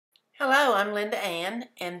Hello, I'm Linda Ann,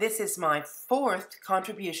 and this is my fourth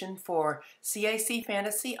contribution for CAC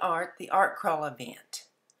Fantasy Art, the Art Crawl event.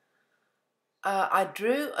 I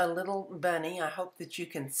drew a little bunny. I hope that you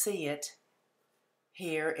can see it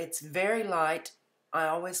here. It's very light. I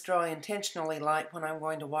always draw intentionally light when I'm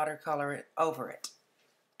going to watercolor it over it.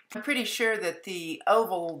 I'm pretty sure that the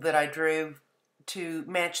oval that I drew to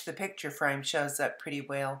match the picture frame shows up pretty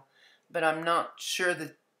well, but I'm not sure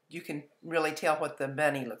that you can really tell what the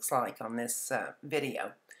bunny looks like on this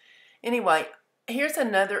video. Anyway, here's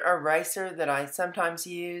another eraser that I sometimes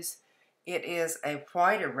use. It is a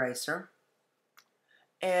white eraser,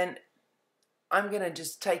 and I'm going to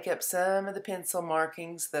just take up some of the pencil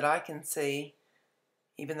markings that I can see,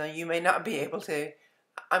 even though you may not be able to.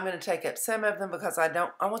 I'm going to take up some of them because I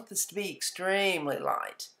want this to be extremely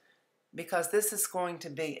light, because this is going to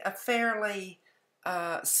be a fairly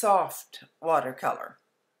soft watercolor.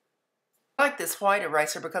 I like this white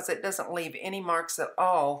eraser because it doesn't leave any marks at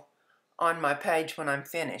all on my page when I'm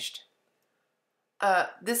finished.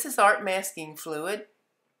 This is art masking fluid,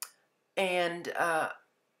 and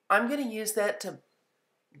I'm going to use that to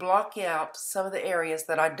block out some of the areas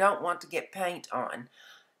that I don't want to get paint on.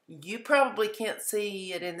 You probably can't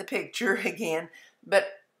see it in the picture again,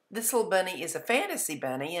 but this little bunny is a fantasy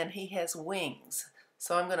bunny and he has wings.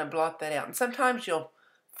 So I'm going to blot that out. And sometimes you'll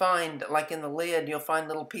find, like in the lid, you'll find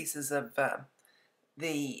little pieces of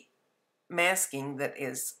the masking that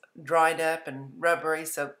is dried up and rubbery,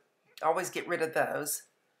 so always get rid of those.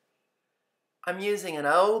 I'm using an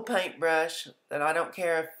old paintbrush that I don't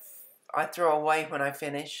care if I throw away when I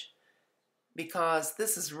finish, because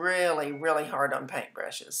this is really, really hard on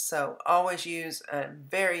paintbrushes. So always use a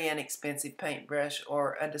very inexpensive paintbrush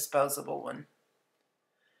or a disposable one.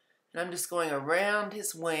 And I'm just going around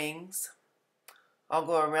his wings. I'll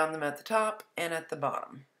go around them at the top and at the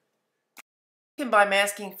bottom. You can buy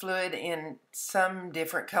masking fluid in some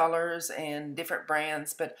different colors and different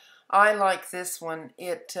brands, but I like this one.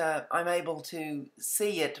 I'm able to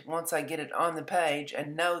see it once I get it on the page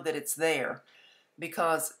and know that it's there,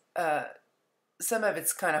 because some of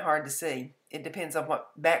it's kind of hard to see. It depends on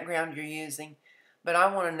what background you're using, but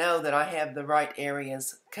I want to know that I have the right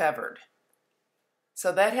areas covered.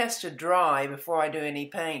 So that has to dry before I do any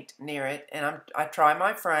paint near it, and I try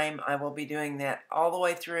my frame. I will be doing that all the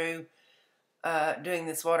way through doing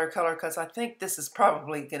this watercolor, because I think this is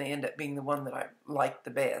probably going to end up being the one that I like the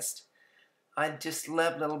best. I just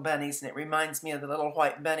love little bunnies, and it reminds me of the little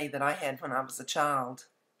white bunny that I had when I was a child.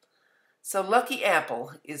 So Lucky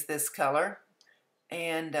Apple is this color,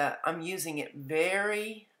 and I'm using it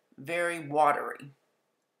very, very watery.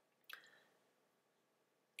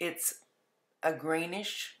 It's a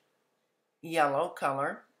greenish yellow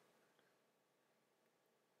color.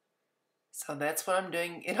 So that's what I'm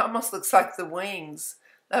doing. It almost looks like the wings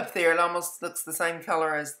up there. It almost looks the same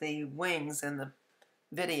color as the wings in the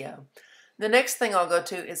video. The next thing I'll go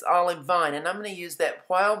to is Olive Vine, and I'm going to use that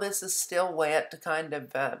while this is still wet to kind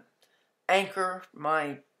of anchor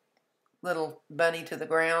my little bunny to the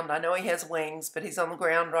ground. I know he has wings, but he's on the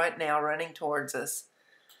ground right now running towards us.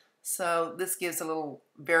 So this gives a little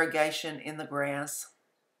variegation in the grass.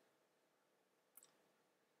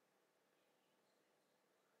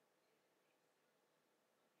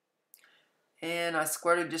 And I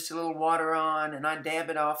squirted just a little water on, and I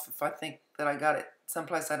dab it off if I think that I got it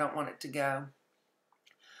someplace I don't want it to go.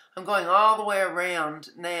 I'm going all the way around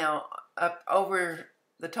now, up over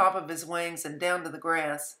the top of his wings and down to the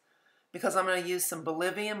grass, because I'm going to use some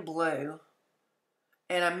Bolivian blue,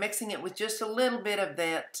 and I'm mixing it with just a little bit of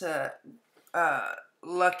that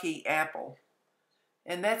Lucky Apple,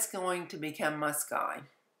 and that's going to become my sky.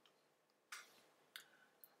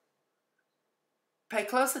 Pay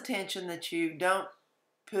close attention that you don't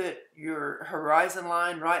put your horizon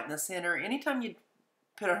line right in the center. Anytime you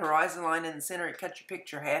put a horizon line in the center, it cuts your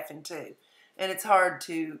picture half in two. And it's hard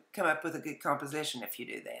to come up with a good composition if you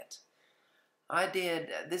do that.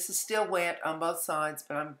 This is still wet on both sides,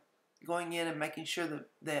 but I'm going in and making sure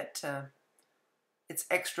that it's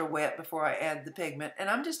extra wet before I add the pigment. And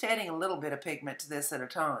I'm just adding a little bit of pigment to this at a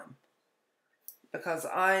time, because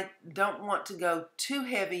I don't want to go too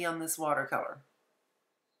heavy on this watercolor.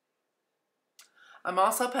 I'm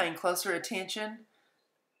also paying closer attention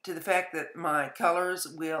to the fact that my colors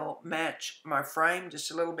will match my frame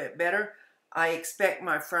just a little bit better. I expect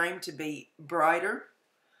my frame to be brighter,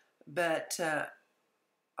 but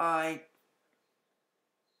I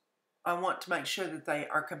want to make sure that they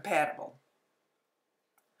are compatible.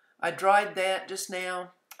 I dried that just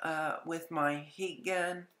now with my heat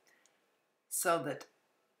gun so that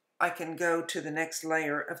I can go to the next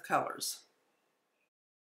layer of colors.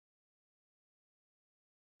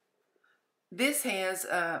 This has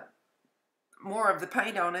more of the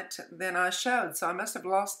paint on it than I showed, so I must have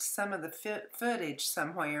lost some of the footage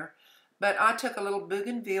somewhere. But I took a little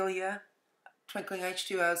bougainvillea, Twinkling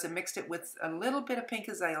H2Os, and mixed it with a little bit of pink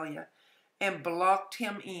azalea and blocked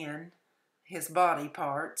him in, his body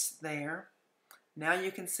parts there. Now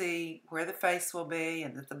you can see where the face will be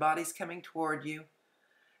and that the body's coming toward you.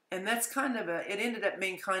 And that's kind of it ended up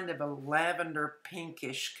being kind of a lavender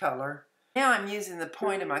pinkish color. Now I'm using the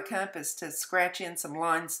point of my compass to scratch in some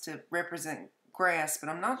lines to represent grass, but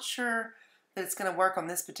I'm not sure that it's going to work on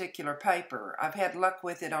this particular paper. I've had luck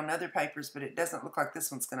with it on other papers, but it doesn't look like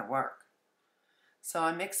this one's going to work. So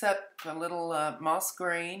I mix up a little moss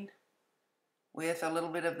green with a little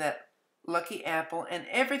bit of that lucky apple, and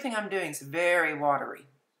everything I'm doing is very watery.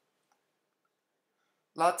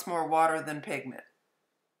 Lots more water than pigment.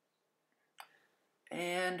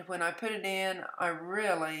 And when I put it in, I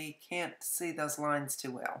really can't see those lines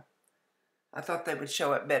too well. I thought they would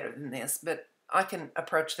show up better than this, but I can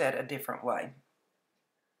approach that a different way.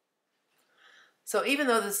 So even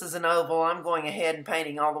though this is an oval, I'm going ahead and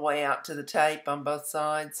painting all the way out to the tape on both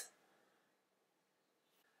sides.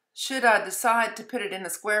 Should I decide to put it in a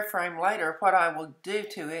square frame later, what I will do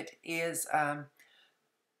to it is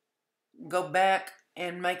go back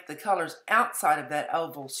and make the colors outside of that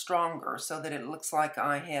oval stronger so that it looks like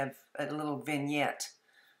I have a little vignette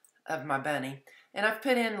of my bunny. And I've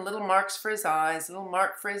put in little marks for his eyes, a little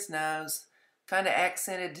mark for his nose, kind of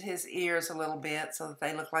accented his ears a little bit so that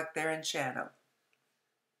they look like they're in shadow.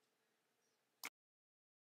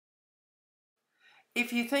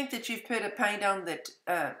 If you think that you've put a paint on that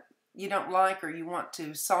you don't like or you want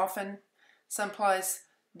to soften someplace,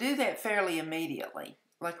 do that fairly immediately.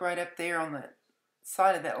 Like right up there on the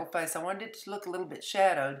side of that little face. I wanted it to look a little bit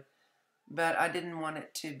shadowed, but I didn't want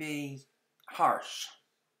it to be harsh.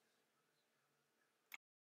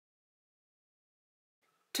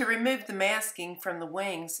 To remove the masking from the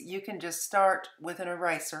wings, you can just start with an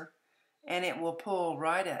eraser and it will pull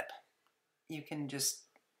right up. You can just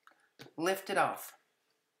lift it off.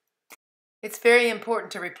 It's very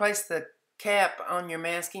important to replace the cap on your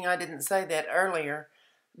masking. I didn't say that earlier,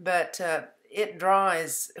 but it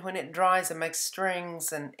dries. When it dries, it makes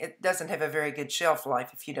strings, and it doesn't have a very good shelf life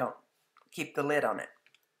if you don't keep the lid on it.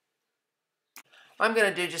 I'm going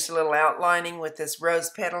to do just a little outlining with this rose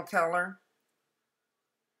petal color.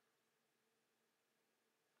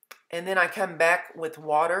 And then I come back with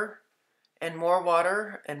water and more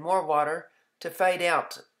water and more water to fade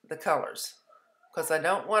out the colors, because I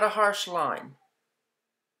don't want a harsh line.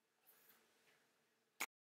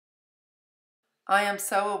 I am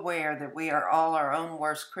so aware that we are all our own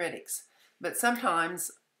worst critics, but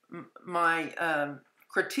sometimes my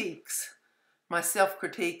critiques, my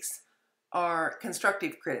self-critiques, are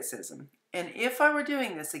constructive criticism. And if I were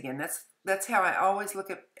doing this again, that's how I always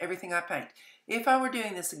look at everything I paint. If I were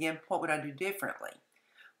doing this again, what would I do differently?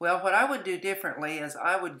 Well, what I would do differently is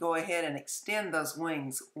I would go ahead and extend those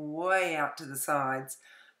wings way out to the sides,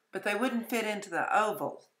 but they wouldn't fit into the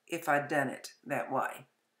oval if I'd done it that way.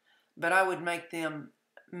 But I would make them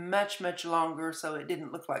much, much longer so it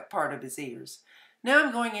didn't look like part of his ears. Now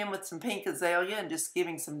I'm going in with some pink azalea and just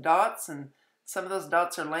giving some dots, and some of those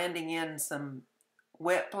dots are landing in some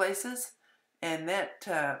wet places, and that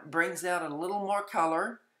brings out a little more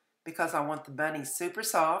color because I want the bunny super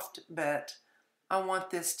soft, but I want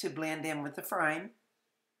this to blend in with the frame.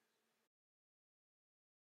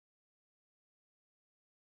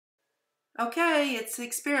 Okay, it's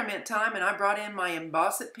experiment time, and I brought in my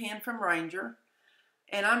Emboss It pen from Ranger,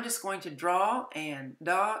 and I'm just going to draw and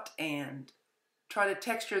dot and try to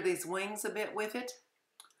texture these wings a bit with it.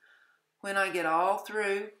 When I get all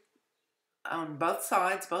through on both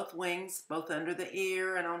sides, both wings, both under the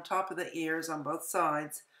ear and on top of the ears on both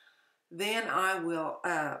sides, then I will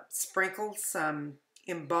sprinkle some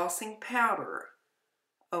embossing powder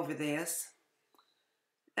over this.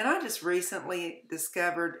 And I just recently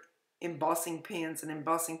discovered embossing pens and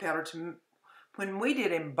embossing powder. When we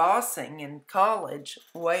did embossing in college,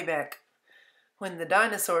 way back when the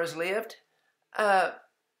dinosaurs lived,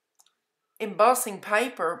 embossing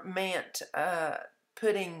paper meant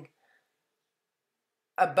putting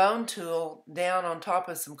a bone tool down on top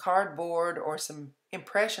of some cardboard or some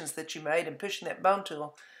impressions that you made and pushing that bone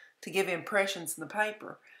tool to give impressions in the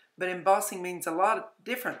paper. But embossing means a lot of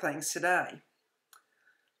different things today.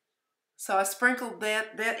 So I sprinkled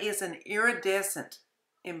that. That is an iridescent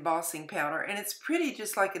embossing powder, and it's pretty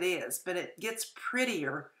just like it is, but it gets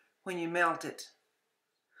prettier when you melt it.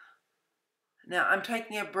 Now I'm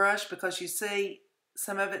taking a brush because you see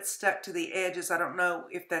some of it stuck to the edges. I don't know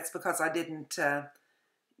if that's because I didn't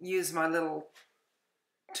use my little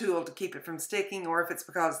tool to keep it from sticking, or if it's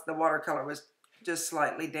because the watercolor was just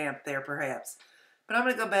slightly damp there perhaps. But I'm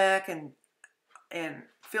going to go back and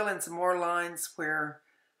fill in some more lines where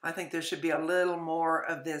I think there should be a little more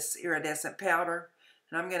of this iridescent powder.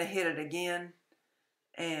 And I'm going to hit it again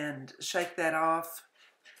and shake that off.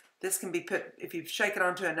 This can be put, if you shake it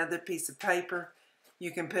onto another piece of paper,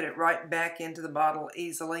 you can put it right back into the bottle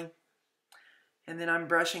easily. And then I'm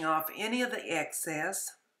brushing off any of the excess.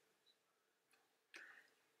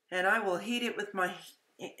 And I will heat it with my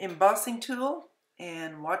embossing tool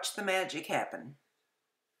and watch the magic happen.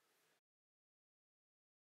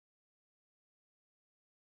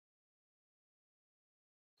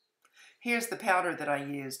 Here's the powder that I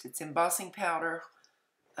used. It's embossing powder.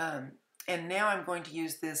 And now I'm going to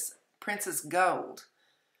use this Princess Gold.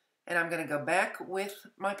 And I'm going to go back with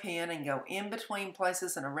my pen and go in between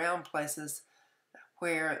places and around places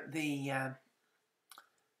where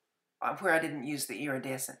where I didn't use the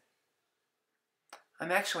iridescent.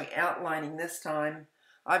 I'm actually outlining this time.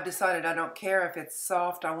 I've decided I don't care if it's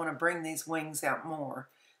soft. I want to bring these wings out more.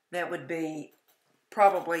 That would be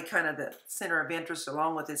probably kind of the center of interest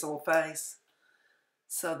along with his little face,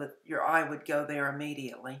 so that your eye would go there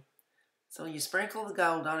immediately. So you sprinkle the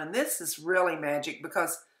gold on, and this is really magic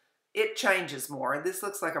because it changes more. This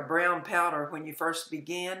looks like a brown powder when you first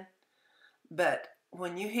begin, but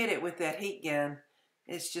when you hit it with that heat gun,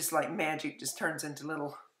 it's just like magic. Just turns into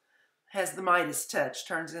little, has the Midas touch,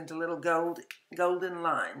 turns into little golden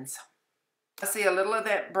lines. I see a little of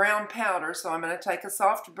that brown powder, so I'm going to take a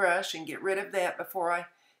soft brush and get rid of that before I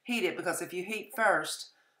heat it, because if you heat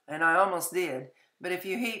first, and I almost did, but if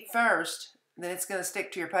you heat first, then it's going to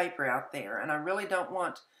stick to your paper out there, and I really don't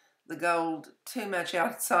want the gold too much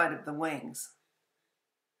outside of the wings.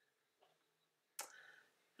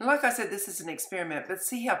 And like I said, this is an experiment, but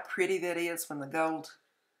see how pretty that is when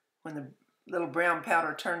the little brown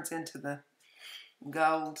powder turns into the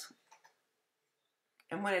gold.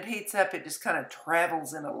 And when it heats up, it just kind of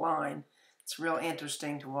travels in a line. It's real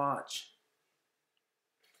interesting to watch.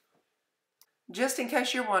 Just in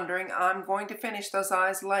case you're wondering, I'm going to finish those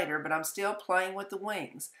eyes later, but I'm still playing with the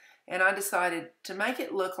wings. And I decided to make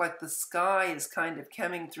it look like the sky is kind of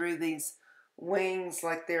coming through these wings,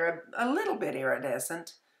 like they're a little bit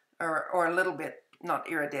iridescent, or a little bit, not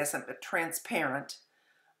iridescent, but transparent.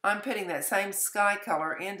 I'm putting that same sky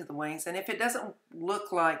color into the wings, and if it doesn't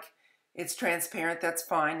look like it's transparent, that's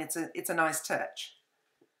fine. It's a nice touch.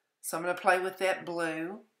 So I'm going to play with that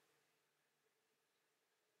blue.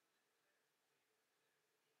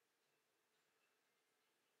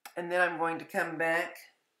 And then I'm going to come back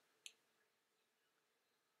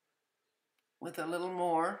with a little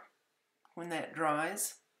more when that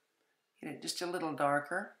dries. Get it just a little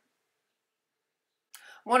darker.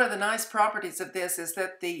 One of the nice properties of this is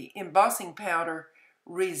that the embossing powder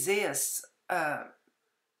resists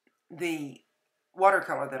the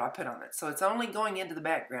watercolor that I put on it. So it's only going into the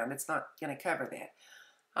background. It's not going to cover that.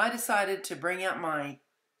 I decided to bring out my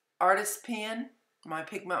artist pen, my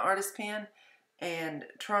Pigma artist pen, and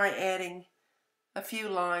try adding a few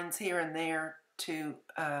lines here and there to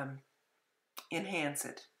enhance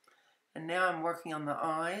it. And now I'm working on the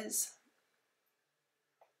eyes.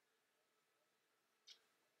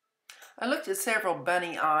 I looked at several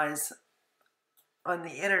bunny eyes on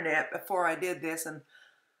the internet before I did this, and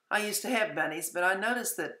I used to have bunnies, but I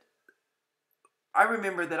noticed that I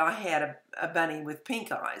remember that I had a bunny with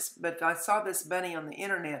pink eyes, but I saw this bunny on the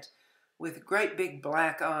internet with great big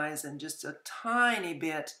black eyes and just a tiny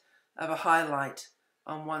bit of a highlight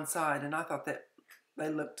on one side, and I thought that they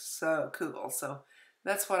looked so cool. So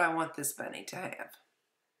that's what I want this bunny to have.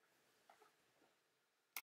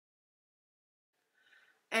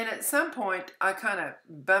 And at some point, I kind of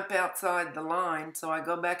bump outside the line, so I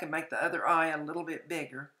go back and make the other eye a little bit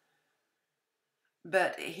bigger.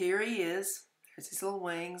 But here he is. There's his little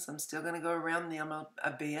wings. I'm still going to go around them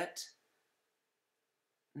a bit.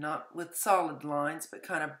 Not with solid lines, but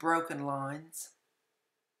kind of broken lines.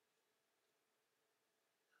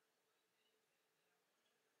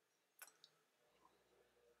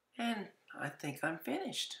 And I think I'm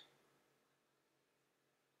finished.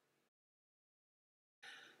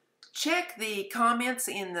 Check the comments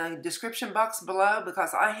in the description box below,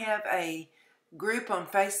 because I have a group on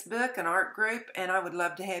Facebook, an art group, and I would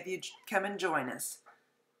love to have you come and join us.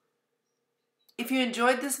 If you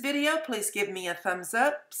enjoyed this video, please give me a thumbs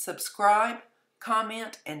up, subscribe,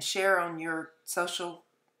 comment, and share on your social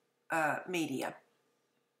media.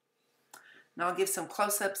 And I'll give some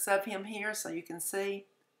close-ups of him here so you can see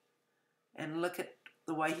and look at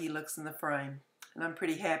the way he looks in the frame. And I'm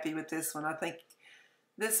pretty happy with this one. I think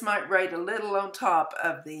this might rate a little on top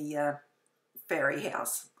of the fairy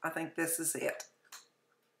house. I think this is it.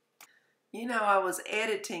 You know, I was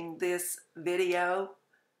editing this video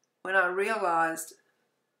when I realized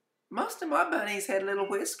most of my bunnies had little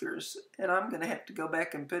whiskers, and I'm going to have to go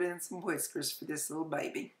back and put in some whiskers for this little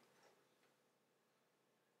baby.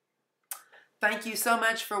 Thank you so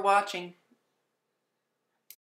much for watching.